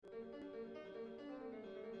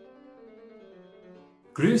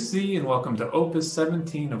Grüß Sie and welcome to Opus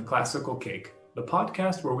 17 of Classical Cake, the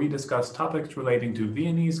podcast where we discuss topics relating to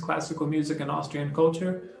Viennese classical music and Austrian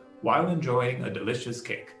culture while enjoying a delicious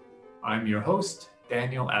cake. I'm your host,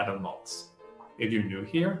 Daniel Adam Maltz. If you're new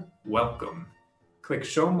here, welcome. Click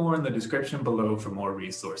show more in the description below for more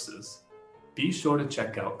resources. Be sure to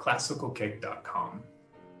check out classicalcake.com.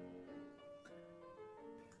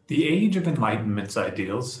 The Age of Enlightenment's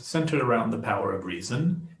ideals, centered around the power of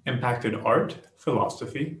reason, impacted art,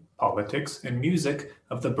 philosophy, politics, and music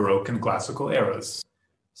of the Baroque and Classical eras.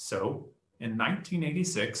 So, in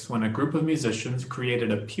 1986, when a group of musicians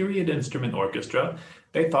created a period instrument orchestra,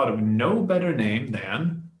 they thought of no better name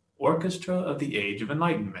than Orchestra of the Age of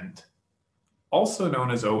Enlightenment. Also known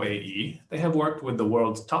as OAE, they have worked with the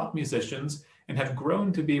world's top musicians and have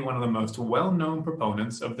grown to be one of the most well-known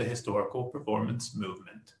proponents of the historical performance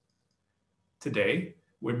movement. Today,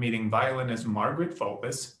 we're meeting violinist Margaret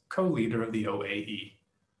Fulpes, co-leader of the OAE.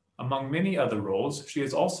 Among many other roles, she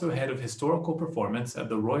is also head of historical performance at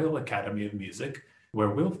the Royal Academy of Music,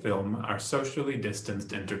 where we'll film our socially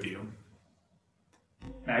distanced interview.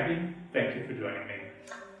 Maggie, thank you for joining me.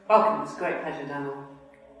 Welcome, it's a great pleasure, Daniel.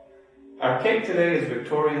 Our cake today is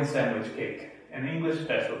Victorian sandwich cake, an English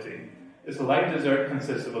specialty. This light dessert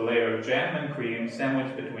consists of a layer of jam and cream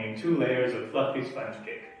sandwiched between two layers of fluffy sponge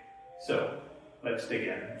cake. So, let's dig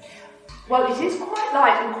in. Well, it is quite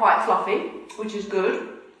light and quite fluffy, which is good.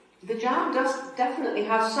 The jam does definitely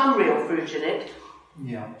have some real fruit in it.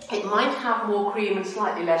 Yeah. It might have more cream and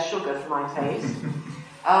slightly less sugar for my taste.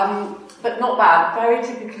 But not bad. Very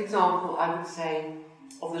typical example, I would say,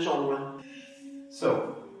 of the genre.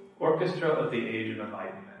 So, Orchestra of the Age of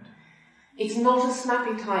Enlightenment. It's not a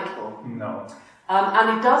snappy title. No.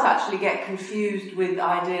 And it does actually get confused with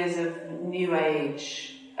ideas of New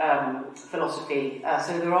Age philosophy,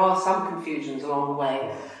 so there are some confusions along the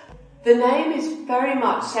way. The name is very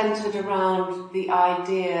much centred around the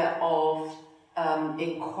idea of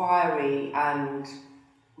inquiry and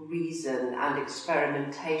reason and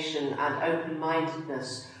experimentation and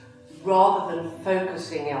open-mindedness, rather than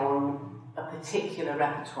focusing on a particular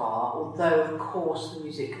repertoire, although of course the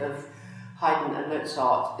music of Haydn and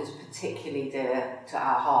Mozart is particularly dear to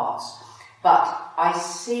our hearts. But I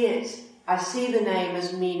see the name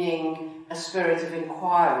as meaning a spirit of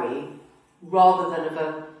inquiry rather than of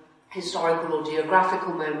a historical or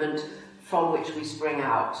geographical moment from which we spring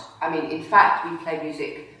out. I mean, in fact, we play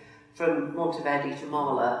music from Monteverdi to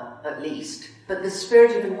Mahler, at least. But the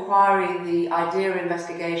spirit of inquiry, the idea of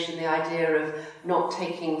investigation, the idea of not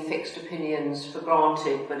taking fixed opinions for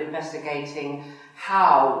granted, but investigating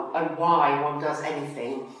how and why one does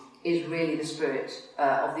anything, is really the spirit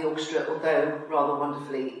of the orchestra, although rather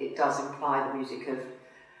wonderfully it does imply the music of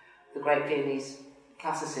the great Viennese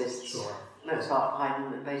classicists. Sure. Mozart,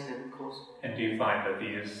 Haydn and Beethoven, of course. And do you find that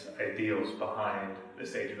these ideals behind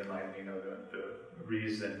this Age of Enlightenment, the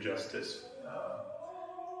reason, justice,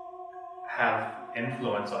 have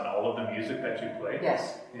influence on all of the music that you play?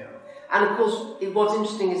 Yes. Yeah. And of course, what's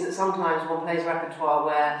interesting is that sometimes one plays repertoire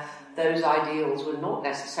where those ideals were not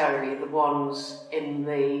necessarily the ones in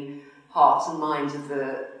the hearts and minds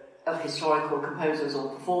of historical composers or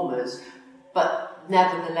performers, but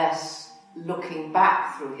nevertheless, looking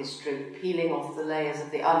back through history, peeling off the layers of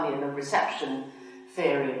the onion of reception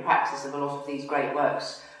theory and practice of a lot of these great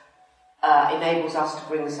works, enables us to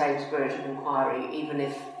bring the same spirit of inquiry, even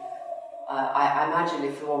if, I imagine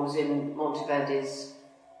if one was in Monteverdi's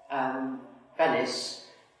Venice,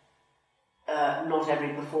 not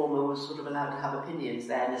every performer was sort of allowed to have opinions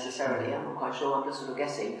there necessarily. I'm not quite sure, I'm just sort of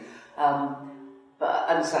guessing.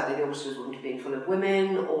 And certainly the orchestras wouldn't have been full of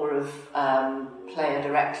women or of player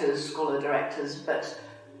directors, scholar directors, but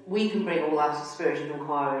we can bring all that spirit of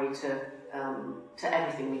inquiry to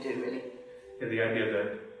everything we do, really. Yeah, the idea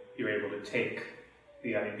that you're able to take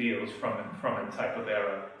the ideals from a type of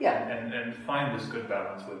era, yeah, and find this good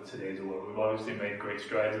balance with today's world. We've obviously made great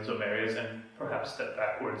strides in some areas and perhaps stepped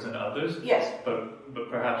backwards in others. Yes. But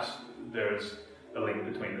perhaps there's a link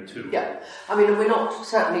between the two. Yeah. I mean, we're not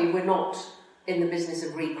in the business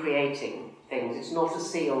of recreating things. It's not a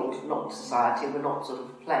sealed, not society. We're not sort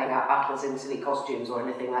of playing out battles in silly costumes or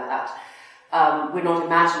anything like that. We're not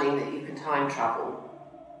imagining that you can time travel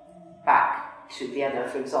back to Vienna,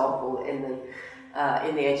 for example, in the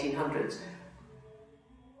 1800s.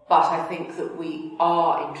 But I think that we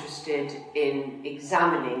are interested in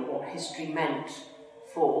examining what history meant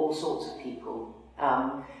for all sorts of people.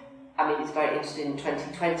 I mean, it's very interesting in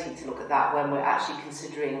 2020 to look at that when we're actually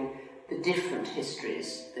considering the different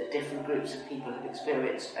histories that different groups of people have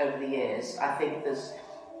experienced over the years. I think there's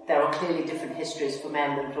there are clearly different histories for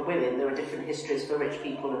men than for women. There are different histories for rich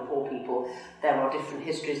people and poor people. There are different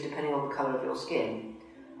histories depending on the colour of your skin.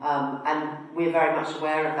 And we're very much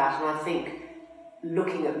aware of that. And I think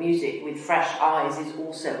looking at music with fresh eyes is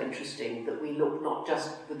also interesting, that we look not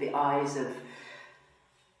just with the eyes of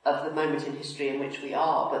the moment in history in which we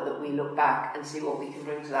are, but that we look back and see what we can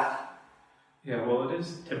bring to that. Yeah, well, it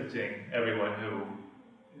is tempting everyone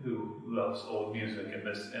who loves old music and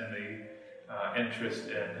the interest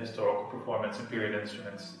in historical performance and period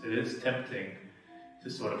instruments. It is tempting to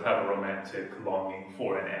sort of have a romantic longing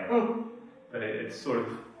for an era, but it's sort of,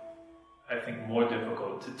 I think, more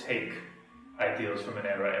difficult to take ideals from an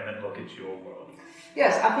era and then look at your world.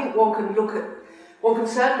 Yes, I think one can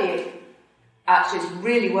certainly, actually, it's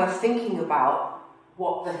really worth thinking about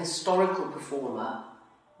what the historical performer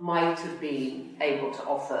might have been able to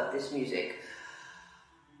offer this music.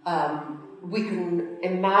 We can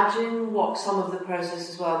imagine what some of the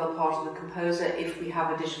processes were on the part of the composer if we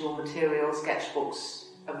have additional material, sketchbooks,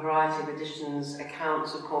 a variety of editions,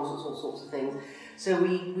 accounts of concerts, all sorts of things. So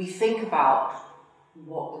we think about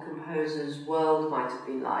what the composer's world might have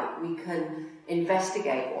been like. We can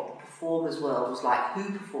investigate what the performer's world was like,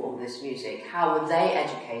 who performed this music, how were they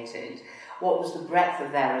educated, what was the breadth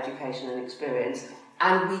of their education and experience,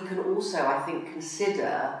 and we can also, I think,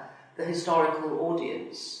 consider the historical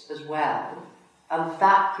audience as well, and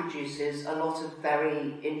that produces a lot of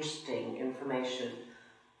very interesting information.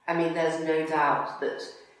 I mean, there's no doubt that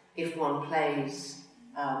if one plays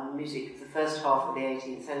music of the first half of the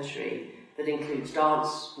 18th century that includes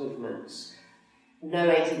dance movements, no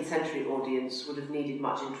 18th century audience would have needed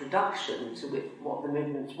much introduction to what the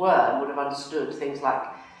movements were, and would have understood things like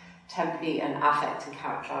tempi and affect and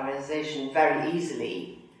characterization very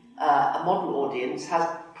easily. A modern audience has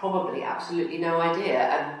probably absolutely no idea,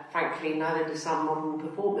 and frankly neither do some modern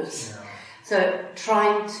performers. Yeah. So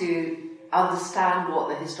trying to understand what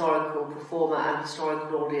the historical performer and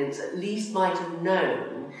historical audience at least might have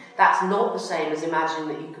known, that's not the same as imagining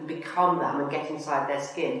that you can become them and get inside their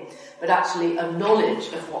skin, but actually a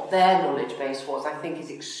knowledge of what their knowledge base was, I think, is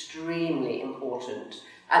extremely important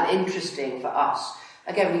and interesting for us.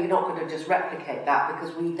 Again, we're not going to just replicate that,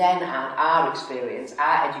 because we then add our experience,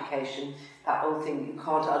 our education, that whole thing. You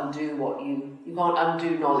can't undo you can't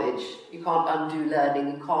undo knowledge, you can't undo learning,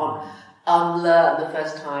 you can't unlearn the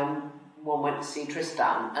first time one went to see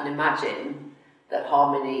Tristan and imagine that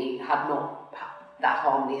harmony had not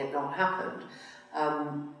happened.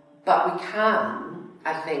 But we can,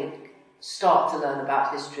 I think, start to learn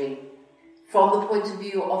about history from the point of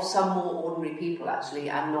view of some more ordinary people, actually,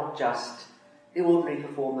 and not just the ordinary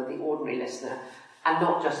performer, the ordinary listener, and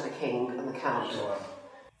not just the king and the count. Sure.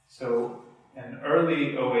 So, an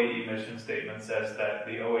early OAE mission statement says that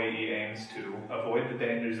the OAE aims to avoid the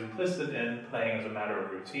dangers implicit in playing as a matter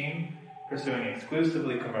of routine, pursuing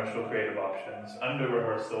exclusively commercial creative options,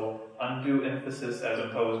 under-rehearsal, undue emphasis as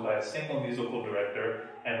imposed by a single musical director,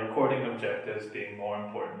 and recording objectives being more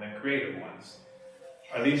important than creative ones.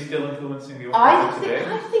 Are these still influencing the orchestra today?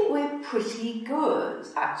 I think we're pretty good,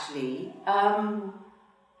 actually.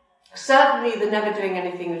 Certainly the never doing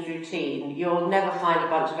anything is routine. You'll never find a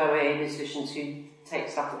bunch of OAE musicians who take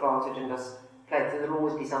stuff for granted and just play it. There'll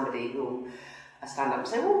always be somebody who will stand up and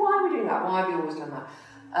say, well, why are we doing that? Why have we always done that?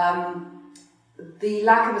 The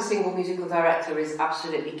lack of a single musical director is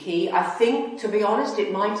absolutely key. I think, to be honest,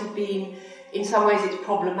 it might have been, in some ways it's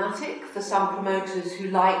problematic for some promoters who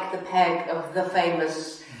like the peg of the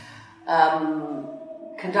famous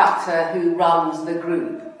conductor who runs the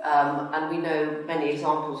group. And we know many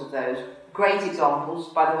examples of those. Great examples,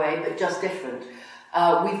 by the way, but just different.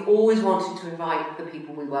 We've always wanted to invite the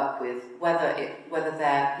people we work with, whether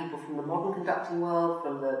they're people from the modern conducting world,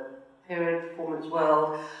 from the period performance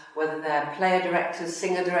world, whether they're player directors,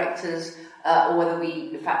 singer directors, or whether we,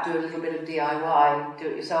 in fact, do a little bit of DIY,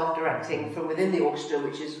 do-it-yourself directing from within the orchestra,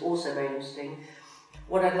 which is also very interesting.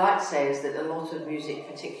 What I'd like to say is that a lot of music,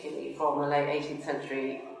 particularly from the late 18th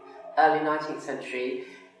century, early 19th century,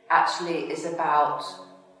 actually is about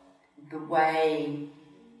the way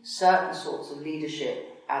certain sorts of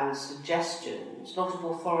leadership and suggestions, not of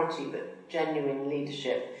authority but genuine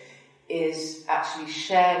leadership, is actually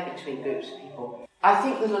shared between groups of people. I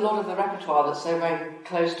think that a lot of the repertoire that's so very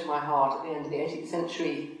close to my heart at the end of the 18th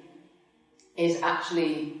century is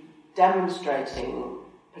actually demonstrating,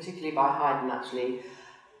 particularly by Haydn actually,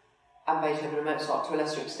 and Beethoven and Mozart to a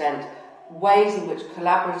lesser extent, ways in which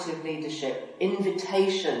collaborative leadership,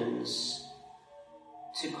 invitations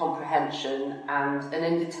to comprehension and an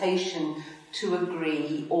invitation to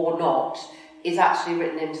agree or not is actually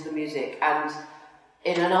written into the music. And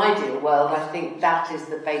in an ideal world, I think that is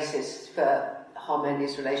the basis for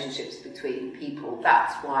harmonious relationships between people.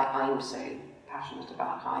 That's why I'm so passionate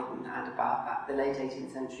about Haydn and about the late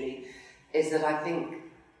 18th century, is that I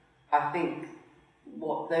think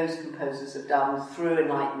what those composers have done through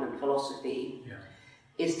Enlightenment philosophy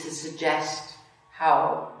is to suggest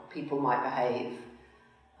how people might behave,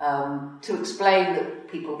 to explain that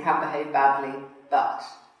people can behave badly, but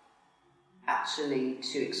actually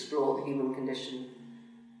to explore the human condition.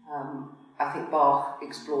 I think Bach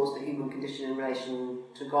explores the human condition in relation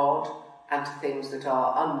to God and to things that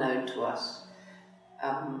are unknown to us.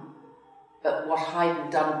 But what Haydn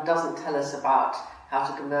doesn't tell us about how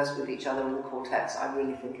to converse with each other in the quartets, I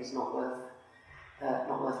really think is not worth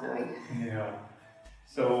knowing. Yeah.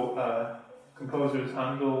 So composers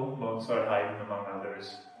Handel, Mozart, Haydn, among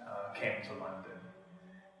others, came to London.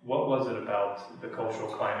 What was it about the cultural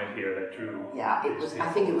climate here that drew? Yeah, it was. I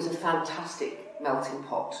think it was a fantastic melting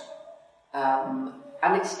pot,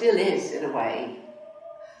 and it still is in a way.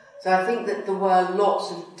 So I think that there were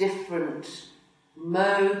lots of different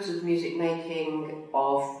modes of music making,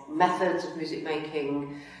 of methods of music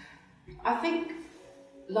making. I think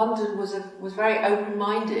London was very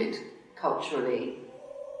open-minded culturally.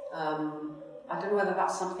 I don't know whether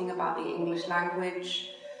that's something about the English language.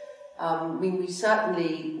 I mean, we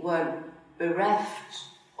certainly weren't bereft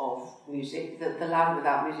of music. The land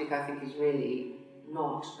without music, I think, is really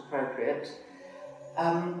not appropriate.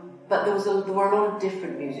 But there were a lot of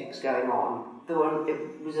different musics going on. There were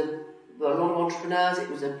a lot of entrepreneurs. It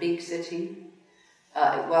was a big city.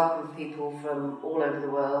 It welcomed people from all over the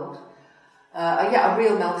world. A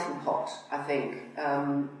real melting pot, I think.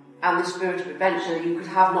 And the spirit of adventure. You could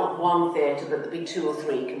have not one theatre, but there'd be two or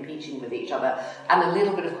three competing with each other. And a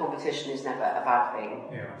little bit of competition is never a bad thing,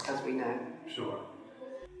 as we know. Sure.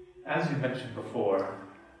 As you mentioned before,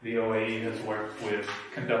 the OAE has worked with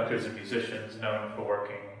conductors and musicians known for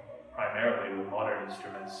working primarily with modern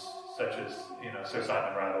instruments, such as Sir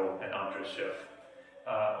Simon Rattle and Andras Schiff.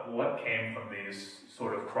 What came from these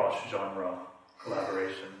sort of cross-genre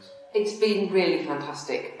collaborations? It's been really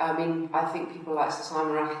fantastic. I mean, I think people like Sir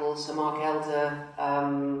Simon Rattle, Sir Mark Elder,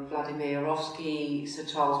 Vladimir Yarovsky, Sir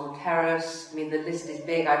Charles Mackerras. I mean, the list is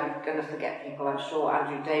big. I'm going to forget people, I'm sure.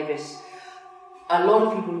 Andrew Davis. A lot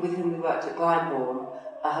of people with whom we worked at Glyndebourne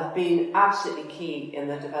have been absolutely key in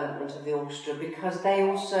the development of the orchestra, because they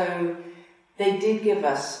did give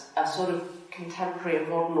us a sort of contemporary and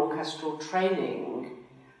modern orchestral training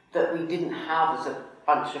that we didn't have as a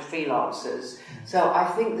bunch of freelancers. So I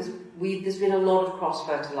think there's been a lot of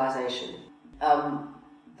cross-fertilisation.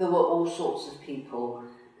 There were all sorts of people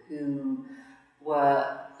who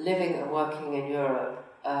were living and working in Europe,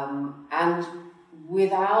 and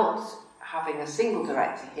without having a single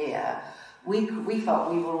director here, we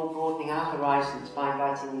felt we were all broadening our horizons by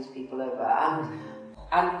inviting these people over.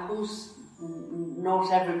 And of course,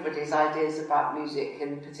 not everybody's ideas about music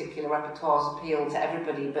and particular repertoires appeal to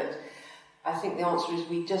everybody, but I think the answer is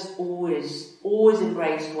we just always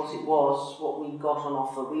embraced what we got on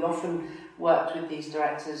offer. We often worked with these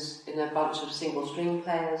directors in a bunch of single string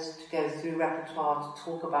players to go through repertoire, to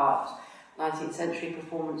talk about 19th century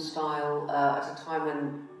performance style at a time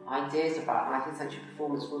when ideas about 19th century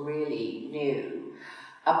performance were really new,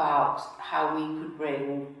 about how we could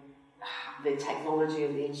bring the technology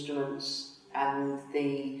of the instruments and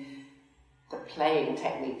the playing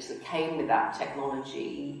techniques that came with that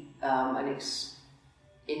technology, and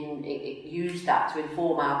use that to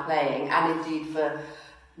inform our playing, and indeed for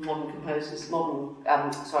modern composers,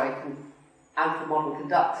 and for modern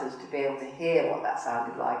conductors to be able to hear what that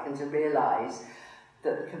sounded like and to realise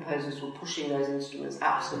that the composers were pushing those instruments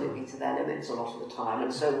absolutely to their limits a lot of the time,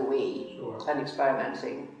 and so were we, and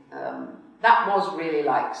experimenting. That was really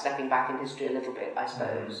like stepping back in history a little bit, I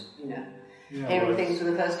suppose, hearing things for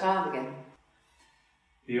the first time again.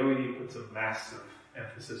 The OAE puts a massive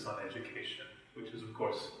emphasis on education, which is, of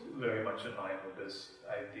course, very much in line with this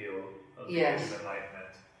ideal of the Age of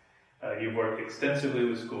Enlightenment. You've worked extensively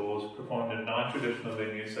with schools, performed in non-traditional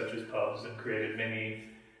venues such as pubs, and created many,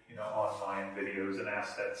 online videos and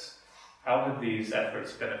assets. How have these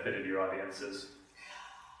efforts benefited your audiences?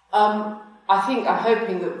 I'm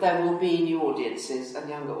hoping that there will be new audiences and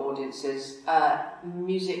younger audiences.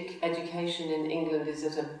 Music education in England is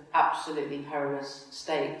at an absolutely perilous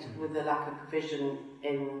state with the lack of provision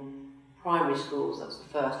in primary schools. That's the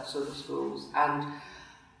first sort of schools. And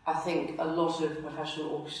I think a lot of professional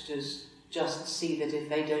orchestras just see that if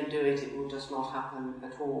they don't do it, it will just not happen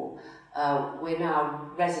at all. We're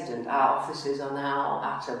now resident. Our offices are now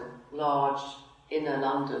at a large inner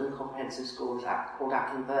London comprehensive school called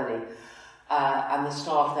Ackland Burley. And the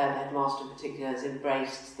staff there, the headmaster in particular, has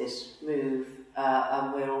embraced this move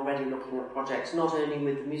and we're already looking at projects not only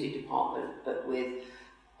with the music department but with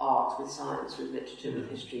art, with science, with literature, with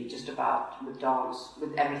history, just about with dance,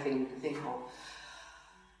 with everything you can think of.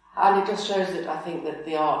 And it just shows that I think that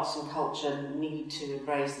the arts and culture need to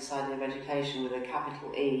embrace this idea of education with a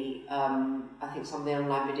capital E. I think some of the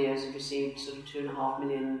online videos have received sort of 2.5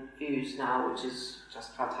 million views now, which is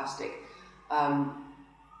just fantastic.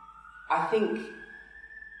 I think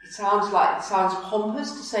it sounds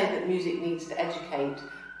pompous to say that music needs to educate,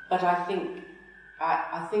 but I think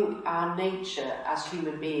our nature as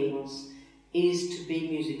human beings is to be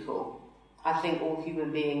musical. I think all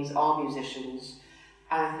human beings are musicians.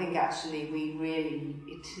 And I think actually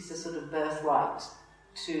it is a sort of birthright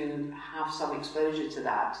to have some exposure to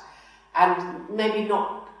that. And maybe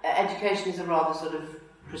not, education is a rather sort of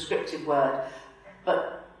prescriptive word,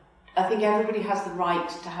 but I think everybody has the right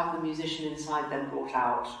to have the musician inside them brought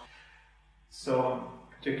out. So I'm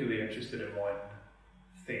particularly interested in one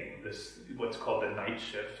thing, what's called the night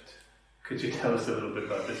shift. Could you tell us a little bit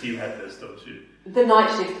about this? You had this, don't you? The night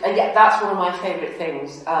shift, yeah, that's one of my favourite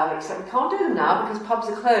things, except we can't do them now because pubs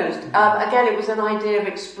are closed. Again, it was an idea of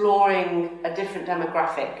exploring a different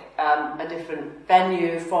demographic, a different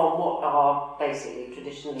venue from what are basically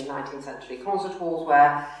traditionally 19th century concert halls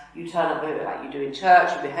where you turn up like you do in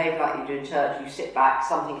church, you behave like you do in church, you sit back,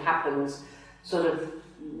 something happens, sort of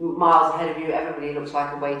miles ahead of you, everybody looks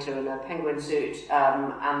like a waiter in a penguin suit,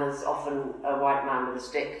 and there's often a white man with a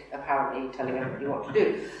stick apparently telling everybody what to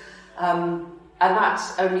do. And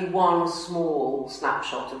that's only one small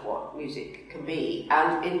snapshot of what music can be.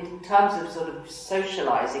 And in terms of sort of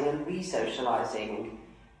socialising and re-socialising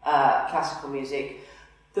classical music,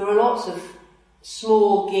 there are lots of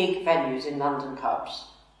small gig venues in London pubs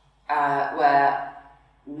where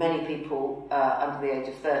many people under the age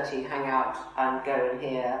of 30 hang out and go and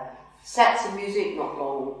hear sets of music, not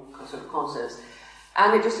long sort of concerts.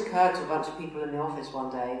 And it just occurred to a bunch of people in the office one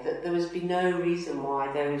day that there would be no reason why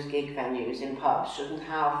those gig venues in pubs shouldn't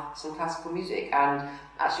have some classical music. And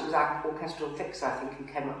actually it was our orchestral fixer, I think, who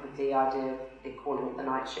came up with the idea of calling it the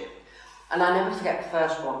night shift. And I never forget the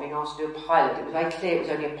first one, being asked to do a pilot. It was very clear it was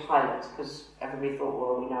only a pilot because everybody thought,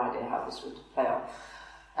 well, we had no idea how this would play out.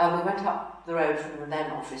 We went up the road from the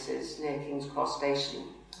then offices near King's Cross Station,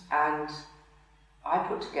 and I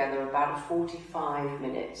put together about a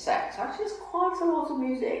 45-minute set. So actually, it's quite a lot of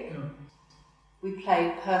music. Yeah. We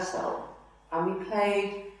played Purcell, and we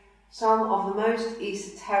played some of the most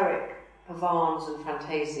esoteric pavans and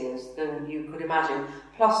fantasias than you could imagine,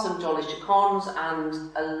 plus some Jolly Chacons and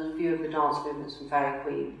a few of the dance movements from Fairy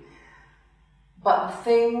Queen. But the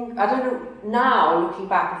thing, I don't know, now looking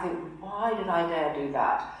back, I think, why did I dare do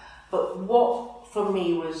that? But what for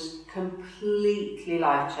me was completely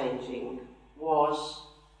life-changing was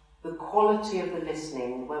the quality of the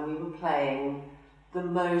listening when we were playing the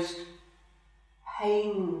most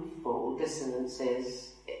painful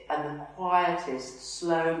dissonances and the quietest,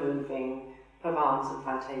 slow-moving pavans and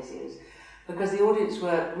fantasias. Because the audience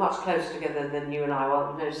were much closer together than you and I.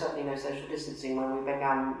 Well, certainly no social distancing when we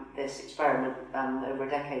began this experiment over a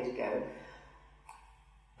decade ago.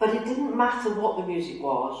 But it didn't matter what the music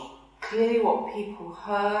was. Clearly what people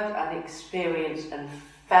heard and experienced and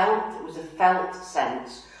felt, it was a felt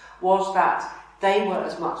sense, was that they were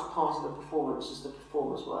as much part of the performance as the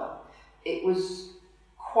performers were. It was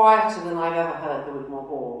quieter than I've ever heard the Wigmore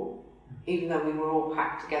Hall, even though we were all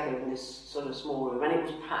packed together in this sort of small room, and it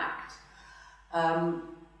was packed.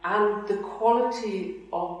 And the quality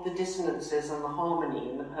of the dissonances and the harmony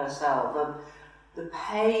in the Purcell, the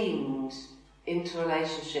pained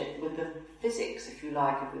interrelationship with the physics, if you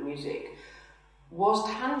like, of the music, was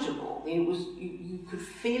tangible. It was you could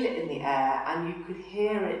feel it in the air, and you could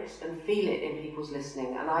hear it and feel it in people's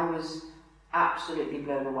listening, and I was absolutely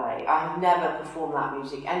blown away. I have never performed that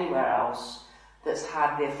music anywhere else that's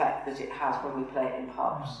had the effect that it has when we play it in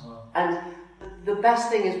pubs. Oh, wow. And the best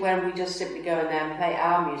thing is when we just simply go in there and play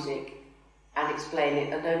our music and explain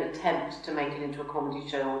it and don't attempt to make it into a comedy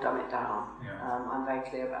show or dumb it down. Yeah. I'm very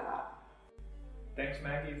clear about that. Thanks,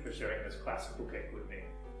 Maggie, for sharing this classical cake with me.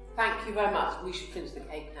 Thank you very much. We should finish the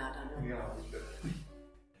cake now, Daniel. Yeah, we should.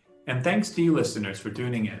 And thanks to you listeners for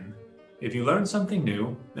tuning in. If you learned something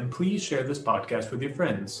new, then please share this podcast with your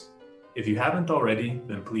friends. If you haven't already,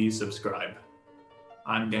 then please subscribe.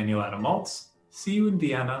 I'm Daniel Adam Maltz. See you in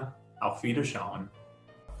Vienna. Auf Wiederschauen.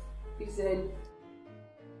 Bis dann.